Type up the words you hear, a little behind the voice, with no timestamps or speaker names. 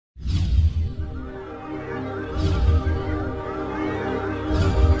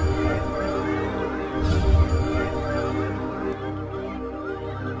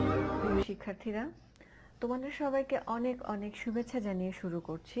শিক্ষার্থীরা, তোমাদের সবাইকে অনেক অনেক শুভেচ্ছা জানিয়ে শুরু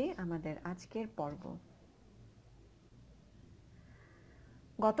করছি আমাদের আজকের পর্ব।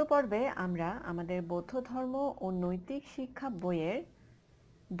 গত পর্বে আমরা আমাদের বৌদ্ধ ধর্ম ও নৈতিক শিক্ষা বইয়ের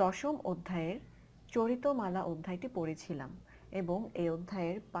 10ম অধ্যায়ের চরিতমালা অধ্যায়টি পড়েছিলাম এবং এই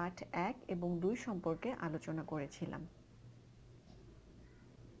অধ্যায়ের পাঠ 1 এবং 2 সম্পর্কে আলোচনা করেছিলাম।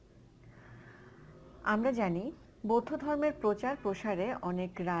 আমরা জানি বৌদ্ধ ধর্মের প্রচার প্রসারে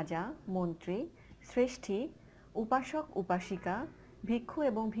অনেক রাজা, মন্ত্রী, শ্রেষ্ঠী, উপাসক, উপাসিকা, ভিক্ষু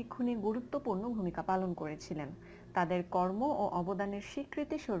এবং ভিক্ষুণী গুরুত্বপূর্ণ ভূমিকা পালন করেছিলেন। তাদের কর্ম ও অবদানের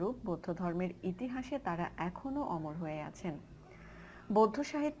স্বীকৃতিস্বরূপ বৌদ্ধ ধর্মের ইতিহাসে তারা এখনও অমর হয়ে আছেন। বৌদ্ধ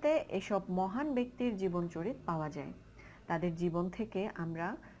সাহিত্যে এসব মহান ব্যক্তির জীবনচরিত পাওয়া যায়। তাদের জীবন থেকে আমরা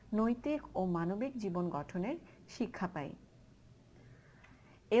নৈতিক ও মানবিক জীবন গঠনের শিক্ষা পাই।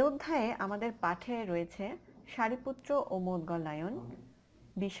 এ অধ্যায়ে আমাদের পাঠে রয়েছে সারিপুত্র ও মোদগলায়ন,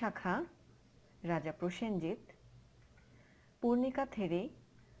 বিশাখা, রাজা প্রসেনজিৎ, পূর্ণিকা থেরি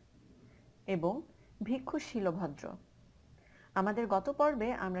এবং ভিক্ষু শিলভদ্র। আমাদের গত পর্বে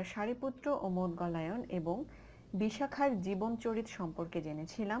আমরা সারিপুত্র ও মোদগলায়ন এবং বিশাখার জীবনচরিত সম্পর্কে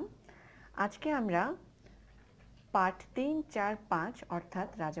জেনেছিলাম। আজকে আমরা পাঠ 3, 4, 5 অর্থাৎ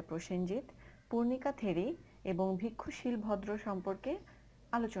রাজা প্রসেনজিৎ, পূর্ণিকা থেরি এবং ভিক্ষু শিলভদ্র সম্পর্কে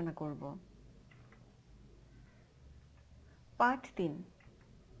আলোচনা করব। পাঠ 3,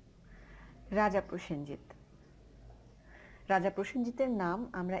 রাজা প্রসেনজিৎ। রাজা প্রসেনজিতের নাম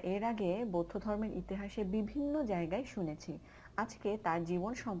আমরা এর আগে বৌদ্ধ ধর্মের ইতিহাসে বিভিন্ন জায়গায় শুনেছি। আজকে তার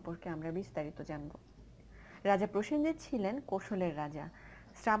জীবন সম্পর্কে আমরা বিস্তারিত জানব। রাজা প্রসেনজিৎ ছিলেন কোশলের রাজা।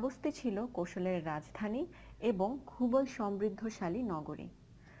 শ্রাবস্তী ছিল কোশলের রাজধানী এবং খুবই সমৃদ্ধশালী নগরী।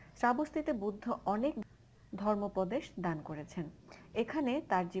 শ্রাবস্তীতে বুদ্ধ অনেক ধর্মোপদেশ দান করেছেন। এখানে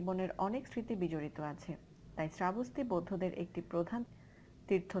তার জীবনের অনেক স্মৃতি বিজড়িত আছে। তাই শ্রাবস্তী বৌদ্ধদের একটি প্রধান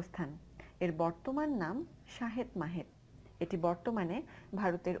তীর্থস্থান। এর বর্তমান নাম শাহেত মাহেত। এটি বর্তমানে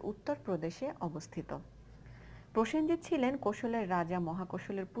ভারতের উত্তর প্রদেশে অবস্থিত। প্রসেনজিৎ ছিলেন কোশলের রাজা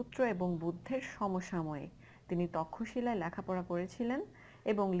মহাকোশলের পুত্র এবং বুদ্ধের সমসাময়িক। তিনি তক্ষশিলায় লেখাপড়া করেছিলেন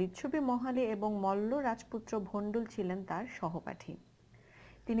এবং লিচ্ছবি মহালি এবং মল্ল রাজপুত্র ভণ্ডুল ছিলেন তার সহপাঠী।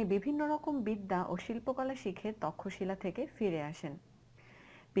 তিনি বিভিন্ন রকম বিদ্যা ও শিল্পকলা শিখে তক্ষশিলা থেকে ফিরে আসেন।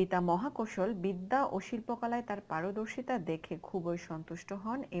 পিতা মহাকোশল বিদ্যা ও শিল্পকলায় তার পারদর্শিতা দেখে খুবই সন্তুষ্ট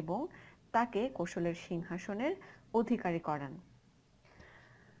হন এবং তাকে কোশলের সিংহাসনের অধিকারী করান।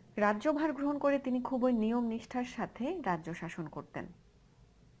 রাজ্যভার গ্রহণ করে তিনি খুবই নিয়ম নিষ্ঠার সাথে রাজ্য শাসন করতেন।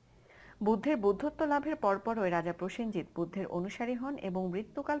 বুদ্ধের বুদ্ধত্ব লাভের পরপরই রাজা প্রসেনজিৎ বুদ্ধের অনুসারী হন এবং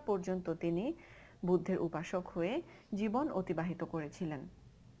মৃত্যুকাল পর্যন্ত তিনি বুদ্ধের উপাসক হয়ে জীবন অতিবাহিত করেছিলেন।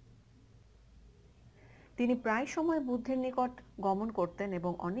 তিনি প্রায় সময় বুদ্ধের নিকট গমন করতেন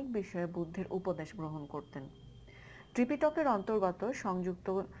এবং অনেক বিষয়ে বুদ্ধের উপদেশ গ্রহণ করতেন। ত্রিপিটকের অন্তর্গত সংযুক্ত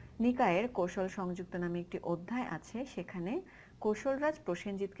নিকায়ের কৌশল সংযুক্ত নামে একটি অধ্যায় আছে। সেখানে কৌশলরাজ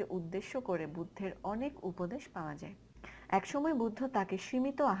প্রসেনজিৎকে উদ্দেশ্য করে বুদ্ধের অনেক উপদেশ পাওয়া যায়। একসময় বুদ্ধ তাকে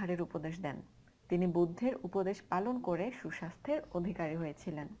সীমিত আহারের উপদেশ দেন। তিনি বুদ্ধের উপদেশ পালন করে সুস্বাস্থ্যের অধিকারী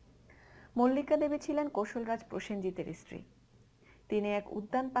হয়েছিলেন। মল্লিকা দেবী ছিলেন কৌশলরাজ প্রসেনজিতের স্ত্রী। তিনি এক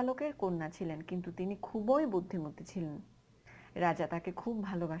উদ্যান পালকের কন্যা ছিলেন, কিন্তু তিনি খুবই বুদ্ধিমতী ছিলেন। রাজা তাকে খুব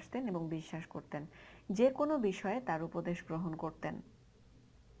ভালোবাসতেন এবং বিশ্বাস করতেন। যে কোনো বিষয়ে তার উপদেশ গ্রহণ করতেন।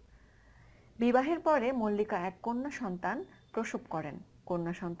 বিবাহের পরে মল্লিকা এক কন্যা সন্তান প্রসব করেন।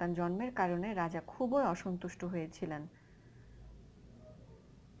 কন্যা সন্তান জন্মের কারণে রাজা খুবই অসন্তুষ্ট হয়েছিলেন।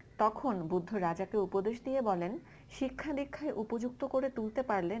 তখন বুদ্ধ রাজাকে উপদেশ দিয়ে বলেন, শিক্ষা দীক্ষায় উপযুক্ত করে তুলতে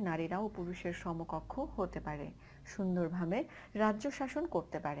পারলে নারীরাও পুরুষের সমকক্ষ হতে পারে, সুন্দরভাবে রাজ্য শাসন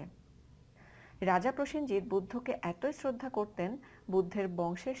করতে পারে। রাজা প্রসেনজিৎ বুদ্ধকে এতই শ্রদ্ধা করতেন, বুদ্ধের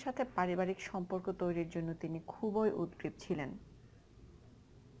বংশের সাথে পারিবারিক সম্পর্ক তৈরির জন্য তিনি খুবই উদগ্রীব ছিলেন।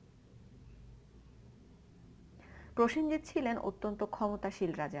 প্রসেনজিৎ ছিলেন অত্যন্ত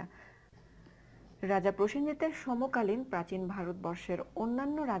ক্ষমতাশীল রাজা। রাজা প্রসেনজিতের সমকালীন প্রাচীন ভারতবর্ষের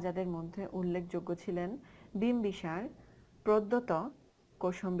অন্যান্য রাজাদের মধ্যে উল্লেখযোগ্য ছিলেন বিম্বিসার, প্রদ্যোত,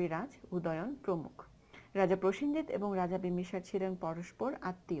 কৌশম্বীরাজ, উদয়ন প্রমুখ। রাজা প্রসেনজিৎ এবং রাজা বিম্বিসার ছিলেন পরস্পর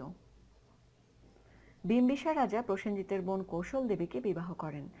আত্মীয়। বিম্বিসার রাজা প্রসেনজিতের বোন কৌশল দেবীকে বিবাহ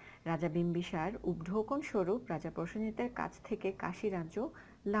করেন। রাজা বিম্বিসার উপঢৌকন স্বরূপ রাজা প্রসেনজিতের কাছ থেকে কাশী রাজ্য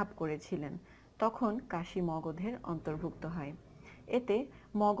লাভ করেছিলেন। তখন কাশী মগধের অন্তর্ভুক্ত হয়। এতে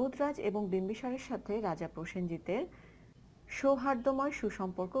মগধরাজ এবং বিম্বিসারের সাথে রাজা প্রসেনজিতের সৌহার্দ্যময়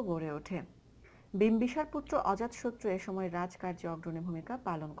সুসম্পর্ক গড়ে ওঠে। বিম্বিসার পুত্র অজাতশত্রু এ সময় রাজকার্যে অগ্রণী ভূমিকা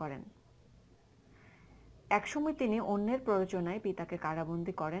পালন করেন। একসময় তিনি অন্যের প্ররোচনায় পিতাকে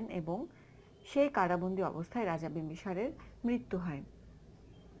কারাবন্দী করেন এবং সেই কারাবন্দী অবস্থায় রাজা বিম্বিসারের মৃত্যু হয়।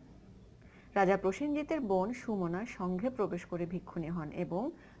 রাজা প্রসেনজিতের বোন সুমনা সংঘে প্রবেশ করে ভিক্ষুণী হন এবং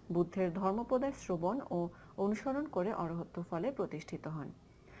বুদ্ধের ধর্মোপদেশ শ্রবণ ও অনুসরণ করে অরহত্ত ফলে প্রতিষ্ঠিত হন।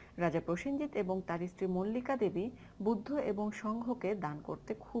 রাজা প্রসেনজিৎ এবং তার স্ত্রী মল্লিকা দেবী বুদ্ধ এবং সংঘকে দান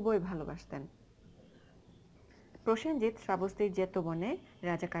করতে খুবই ভালোবাসতেন। প্রসেনজিৎ শ্রাবস্তীর জেতবনে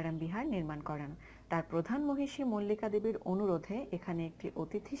রাজাকারাম বিহার নির্মাণ করেন। তার প্রধান মহিষী মল্লিকা দেবীর অনুরোধে এখানে একটি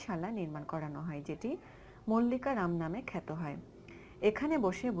অতিথিশালা নির্মাণ করানো হয়, যেটি মল্লিকা রাম নামে খ্যাত হয়। এখানে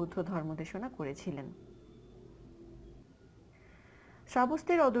বসে বুদ্ধ ধর্মদেশনা করেছিলেন।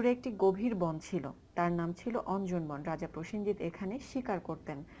 শ্রাবস্তীর অদূরে একটি গভীর বন ছিল, তার নাম ছিল অঞ্জন বন। রাজা প্রসেনজিৎ এখানে শিকার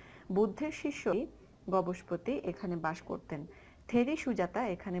করতেন। বুদ্ধের শিষ্য গবস্পতি এখানে বাস করতেন। থেরি সুজাতা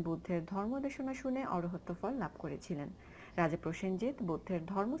এখানে বুদ্ধের ধর্মদেশনা শুনে অরহত্ত ফল লাভ করেছিলেন। রাজা প্রসেনজিৎ বুদ্ধের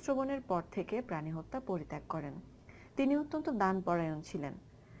ধর্মশ্রবণের পর থেকে প্রাণী হত্যা পরিত্যাগ করেন। তিনি অত্যন্ত দানপরায়ণ ছিলেন।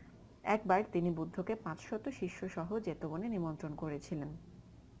 একবার তিনি বুদ্ধকে 500 শিষ্য সহ জেতবনে নিমন্ত্রণ করেছিলেন।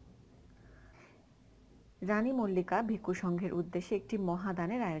 রানী মল্লিকা ভিক্ষু সংঘের উদ্দেশ্যে একটি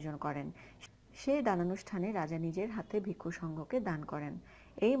মহাদানের আয়োজন করেন। সেই দানানুষ্ঠানে রাজা নিজের হাতে ভিক্ষু সংঘকে দান করেন।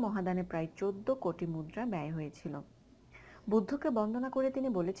 এই মহাদানে প্রায় 14 কোটি মুদ্রা ব্যয় হয়েছিল। বুদ্ধকে বন্দনা করে তিনি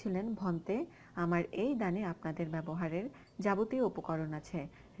বলেছিলেন, ভন্তে, আমার এই দানে আপনাদের ব্যবহারের যাবতীয় উপকরণ আছে।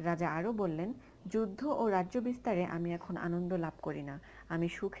 রাজা আরও বললেন, যুদ্ধ ও রাজ্য বিস্তারে আমি এখন আনন্দ লাভ করি না, আমি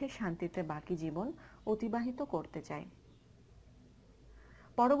সুখে শান্তিতে বাকি জীবন অতিবাহিত করতে চাই।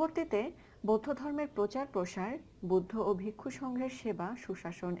 পরবর্তীতে বৌদ্ধ ধর্মের প্রচার প্রসার, বুদ্ধ ও ভিক্ষু সংঘের সেবা,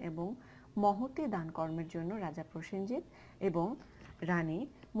 সুশাসন এবং মহতী দান কর্মের জন্য রাজা প্রসেনজিৎ এবং রানী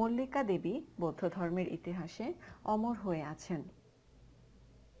মল্লিকা দেবী বৌদ্ধ ধর্মের ইতিহাসে অমর হয়ে আছেন।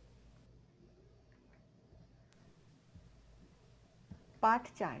 পাঠ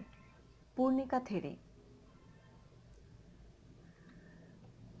 4, পূর্ণিকা থেরি।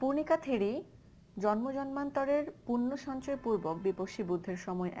 পূর্ণিকা থেরি জন্মজন্মান্তরের পুণ্য সঞ্চয় পূর্বক বিপস্সী বুদ্ধের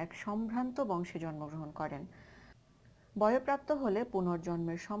সময় এক সম্ভ্রান্ত বংশে জন্মগ্রহণ করেন। বয়ঃপ্রাপ্ত হলে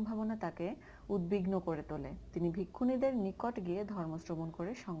পুনর্জন্মের সম্ভাবনা তাকে উদ্বিগ্ন করে তোলে। তিনি ভিক্ষুণীদের নিকট গিয়ে ধর্মশ্রবণ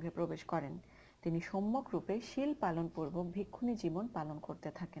করে সংঘে প্রবেশ করেন। তিনি সম্যক রূপে শীল পালন পূর্বক ভিক্ষুণী জীবন পালন করতে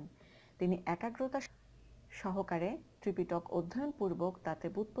থাকেন। তিনি একাগ্রতা সহকারে ত্রিপিটক অধ্যয়ন পূর্বক তাতে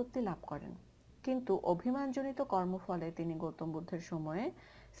ব্যুৎপত্তি লাভ করেন। কিন্তু অভিমানজনিত কর্মফলে তিনি গৌতম বুদ্ধের সময়ে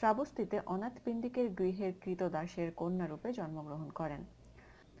শ্রাবস্তীতে অনাথ পিণ্ডিকের গৃহের কৃতদাসের কন্যারূপে জন্মগ্রহণ করেন।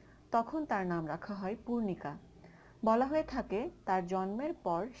 তখন তার নাম রাখা হয় পূর্ণিকা। বলা হয়ে থাকে, তার জন্মের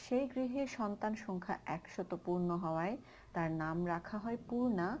পর সেই গৃহের সন্তান সংখ্যা 100 পূর্ণ হওয়ায় তার নাম রাখা হয়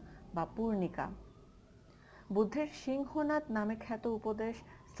পূর্ণা বা পূর্ণিকা। বুদ্ধের সিংহনাথ নামে খ্যাত উপদেশ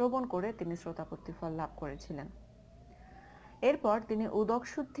শ্রবণ করে তিনি শ্রোতাপত্তি ফল লাভ করেছিলেন। এরপর তিনি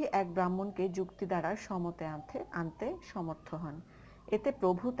উদকশুদ্ধি এক ব্রাহ্মণকে যুক্তি দ্বারা সমতে আনতে সমর্থ হন। এতে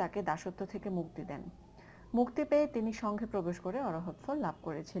প্রভু তাকে দাসত্ব থেকে মুক্তি দেন। মুক্তি পেয়ে তিনি সংঘে প্রবেশ করে অরহত ফল লাভ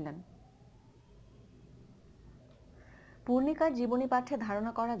করেছিলেন। পূর্ণিকার জীবনী পাঠে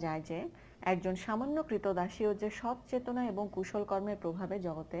ধারণা করা যায় যে একজন সামান্য কৃতদাসীও যে সৎ চেতনা এবং কুশল কর্মের প্রভাবে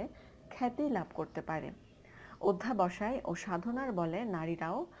জগতে খ্যাতি লাভ করতে পারে। অধ্যাবসায় ও সাধনার বলে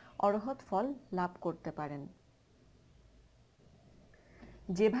নারীরাও অরহত ফল লাভ করতে পারেন।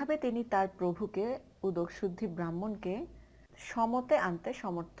 যেভাবে তিনি তার প্রভুকে উদকশুদ্ধি ব্রাহ্মণকে সমতে আনতে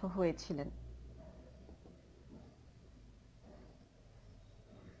সমর্থ হয়েছিলেন।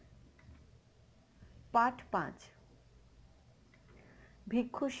 পাঠ 5,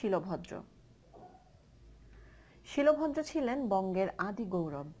 ভিক্ষু শিলভদ্র। শিলভদ্র ছিলেন বঙ্গের আদি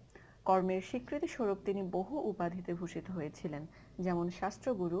গৌরব। কর্মের স্বীকৃতি স্বরূপ তিনি বহু উপাধিতে ভূষিত হয়েছিলেন, যেমন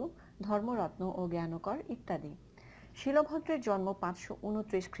শাস্ত্রগুরু, ধর্মরত্ন ও জ্ঞানকর ইত্যাদি। শিলভদ্রের জন্ম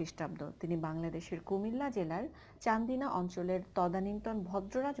 529 খ্রিস্টাব্দ। তিনি বাংলাদেশের কুমিল্লা জেলার চান্দিনা অঞ্চলের তদানীন্তন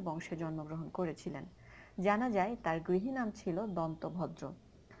ভদ্ররাজ বংশে জন্মগ্রহণ করেছিলেন। জানা যায় তার গৃহী নাম ছিল দন্তভদ্র।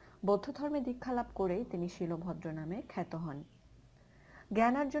 বৌদ্ধ ধর্মে দীক্ষা লাভ করেই তিনি শিলভদ্র নামে খ্যাত হন।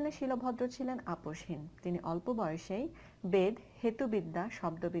 জ্ঞানার্জনে শিলভদ্র ছিলেন আপোষহীন। তিনি অল্প বয়সেই বেদ, হেতুবিদ্যা,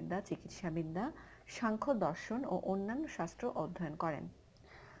 শব্দবিদ্যা, চিকিৎসাবিদ্যা, সাংখ্য দর্শন ও অন্যান্য শাস্ত্র অধ্যয়ন করেন।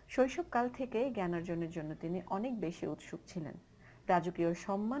 শৈশবকাল থেকেই জ্ঞানার্জনের জন্য তিনি অনেক বেশি উৎসুক ছিলেন। রাজকীয়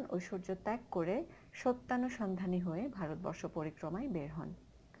সম্মান ঐশ্বর্য ত্যাগ করে সত্যানুসন্ধানী হয়ে ভারতবর্ষ পরিক্রমায় বের হন।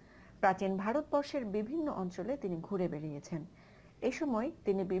 প্রাচীন ভারতবর্ষের বিভিন্ন অঞ্চলে তিনি ঘুরে বেড়িয়েছেন। এ সময়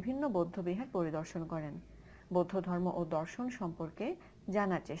তিনি বিভিন্ন বৌদ্ধবিহার পরিদর্শন করেন, বৌদ্ধ ধর্ম ও দর্শন সম্পর্কে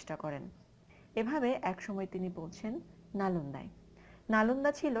জানার চেষ্টা করেন। এভাবে একসময় তিনি পৌঁছেন নালন্দায়।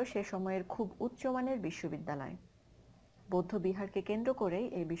 নালন্দা ছিল সে সময়ের খুব উচ্চমানের বিশ্ববিদ্যালয়। বৌদ্ধ বিহারকে কেন্দ্র করেই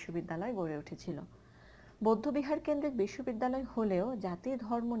এই বিশ্ববিদ্যালয় গড়ে উঠেছিল। বৌদ্ধ বিহার কেন্দ্রিক বিশ্ববিদ্যালয় হলেও জাতি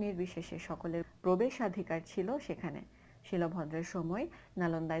ধর্ম নির্বিশেষে সকলের প্রবেশাধিকার ছিল সেখানে। শিলভদ্রের সময়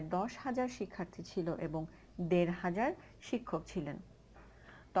নালন্দায় 10,000 শিক্ষার্থী ছিল এবং 1,500 শিক্ষক ছিলেন।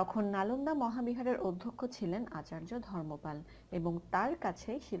 তখন নালন্দা মহাবিহারের অধ্যক্ষ ছিলেন আচার্য ধর্মপাল এবং তার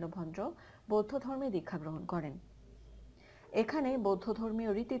কাছে শিলভদ্র বৌদ্ধ ধর্মে দীক্ষা গ্রহণ করেন। এখানে বৌদ্ধ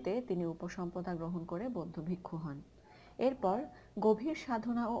ধর্মীয় রীতিতে তিনি উপসম্পদা গ্রহণ করে বৌদ্ধ ভিক্ষু হন। এরপর গভীর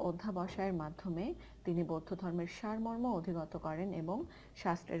সাধনা ও অধ্যাবসায়ের মাধ্যমে তিনি বৌদ্ধ ধর্মের সারমর্ম অধিগত করেন এবং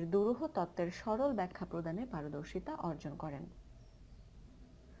শাস্ত্রের দুরূহ তত্ত্বের সরল ব্যাখ্যা প্রদানে পারদর্শিতা অর্জন করেন।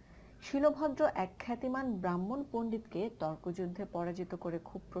 শিলভদ্র এক খ্যাতিমান ব্রাহ্মণ পণ্ডিতকে তর্কযুদ্ধে পরাজিত করে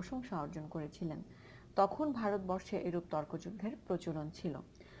খুব প্রশংসা অর্জন করেছিলেন। তখন ভারতবর্ষে এরূপ তর্কযুদ্ধের প্রচলন ছিল।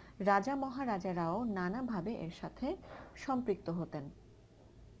 রাজা মহারাজারাও নানাভাবে এর সাথে সম্পৃক্ত হতেন।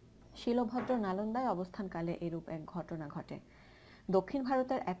 শিলভদ্র নালন্দায় অবস্থানকালে এরূপ এক ঘটনা ঘটে। দক্ষিণ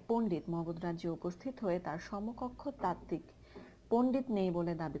ভারতের এক পণ্ডিত মগধ রাজ্যে উপস্থিত হয়ে তার সমকক্ষ তাত্ত্বিক পণ্ডিত নেই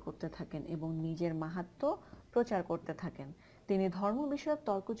বলে দাবি করতে থাকেন এবং নিজের মাহাত্ম্য প্রচার করতে থাকেন। তিনি ধর্ম বিষয়ক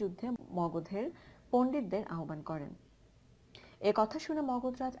তর্কযুদ্ধে মগধের পণ্ডিতদের আহ্বান করেন। এ কথা শুনে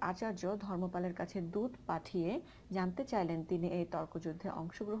মগধরাজ আচার্য ধর্মপালের কাছে দূত পাঠিয়ে জানতে চাইলেন তিনি এই তর্কযুদ্ধে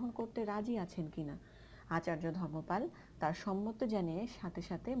অংশগ্রহণ করতে রাজি আছেন কিনা। আচার্য ধর্মপাল তার সম্মতি জানিয়ে সাথে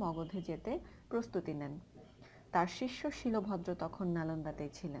সাথে মগধে যেতে প্রস্তুতি নেন। তার শিষ্য শিলভদ্র তখন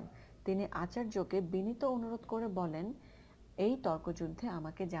নালন্দাতেই ছিলেন। তিনি আচার্যকে বিনীত অনুরোধ করে বলেন, এই তর্কযুদ্ধে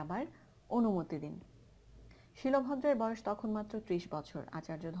আমাকে যাবার অনুমতি দিন। শিলভদ্রের বয়স তখন মাত্র ৩০ বছর।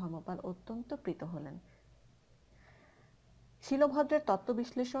 আচার্য ধর্মপাল অত্যন্ত প্রীত হলেন। শিলভদ্রের তত্ত্ব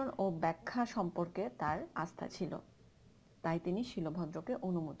বিশ্লেষণ ও ব্যাখ্যা সম্পর্কে তার আস্থা ছিল, তাই তিনি শিলভদ্রকে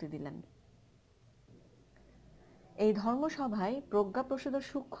অনুমতি দিলেন। এই ধর্মসভায় প্রজ্ঞাপ্রসূত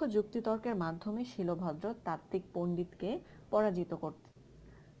সূক্ষ্ম যুক্তিতর্কের মাধ্যমে শিলভদ্র তাত্ত্বিক পণ্ডিতকে পরাজিত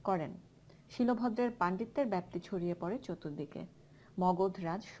করেন। শিলভদ্রের পাণ্ডিত্যের ব্যাপ্তি ছড়িয়ে পড়ে চতুর্দিকে।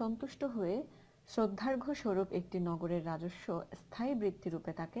 মগধরাজ সন্তুষ্ট হয়ে শ্রদ্ধার্ঘ্য স্বরূপ একটি নগরের রাজস্ব স্থায়ী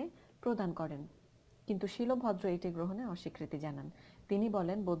বৃত্তিরূপে তাকে প্রদান করেন। কিন্তু শিলভদ্র এটি গ্রহণে অস্বীকৃতি জানান। তিনি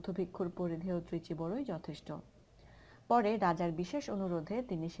বলেন, বৌদ্ধ ভিক্ষুর পরিধেয় ত্রিচি বড়ই যথেষ্ট। পরে রাজার বিশেষ অনুরোধে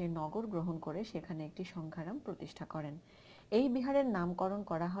তিনি সেই নগর গ্রহণ করে সেখানে একটি সংঘারাম প্রতিষ্ঠা করেন। এই বিহারের নামকরণ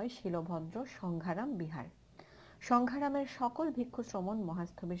করা হয় শিলভদ্র সংঘারাম বিহার। সংঘারামের সকল ভিক্ষু শ্রমণ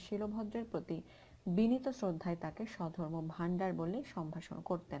মহাস্থবির শিলভদ্রের প্রতি বিনীত শ্রদ্ধায় তাকে স্বধর্ম ভাণ্ডার বলে সম্ভাষণ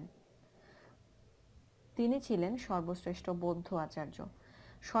করতেন। তিনি ছিলেন সর্বশ্রেষ্ঠ বৌদ্ধ আচার্য।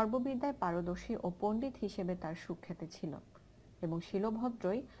 সর্ববিদ্যায় পারদর্শী ও পণ্ডিত হিসেবে তার সুখ্যাতি ছিল এবং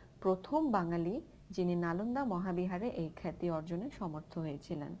শিলভদ্রই প্রথম বাঙালি যিনি নালন্দা মহাবিহারে এই খ্যাতি অর্জনে সমর্থ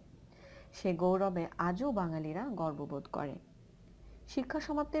হয়েছিলেন। সে গৌরবে আজও বাঙালিরা গর্ববোধ করে। শিক্ষা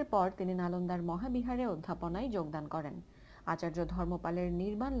সমাপ্তির পর তিনি নালন্দার মহাবিহারে অধ্যাপনায় যোগদান করেন। আচার্য ধর্মপালের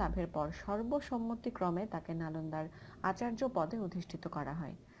নির্বাণ লাভের পর সর্বসম্মতিক্রমে তাকে নালন্দার আচার্য পদে অধিষ্ঠিত করা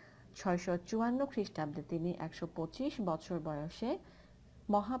হয়। ৬৫৪ খ্রিস্টাব্দে তিনি ১২৫ বছর বয়সে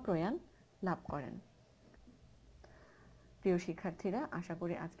মহাপ্রয়াণ লাভ করেন। প্রিয় শিক্ষার্থীরা, আশা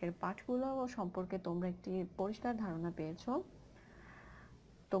করি আজকের পাঠগুলো সম্পর্কে তোমরা একটি পরিষ্কার ধারণা পেয়েছো।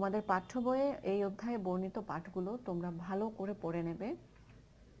 তোমাদের পাঠ্য বইয়ে এই অধ্যায়ে বর্ণিত পাঠগুলো তোমরা ভালো করে পড়ে নেবে।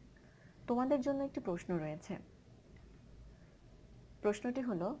 তোমাদের জন্য একটি প্রশ্ন রয়েছে। প্রশ্নটি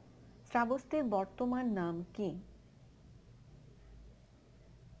হলো, শ্রাবস্তীর বর্তমান নাম কি?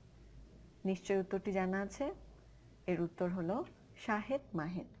 নিশ্চয়ই উত্তরটি জানা আছে। এর উত্তর হলো শাহেদ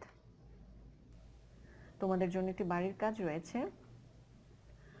মাহেদ। তোমাদের জন্য একটি বাড়ির কাজ রয়েছে।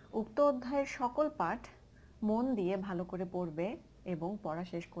 উক্ত অধ্যায়ের সকল পাঠ মন দিয়ে ভালো করে পড়বে এবং পড়া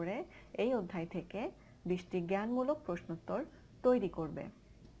শেষ করে এই অধ্যায় থেকে ২০টি জ্ঞানমূলক প্রশ্নোত্তর তৈরি করবে।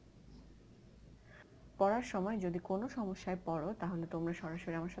 পড়ার সময় যদি কোনো সমস্যায় পড়ো তাহলে তোমরা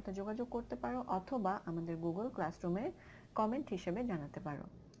সরাসরি আমার সাথে যোগাযোগ করতে পারো অথবা আমাদের গুগল ক্লাসরুমে কমেন্ট হিসেবে জানাতে পারো।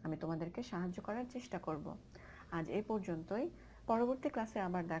 আমি তোমাদেরকে সাহায্য করার চেষ্টা করব। আজ এই পর্যন্তই। পরবর্তী ক্লাসে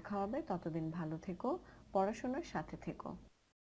আবার দেখা হবে। ততদিন ভালো থেকো, পড়াশোনার সাথে থেকো।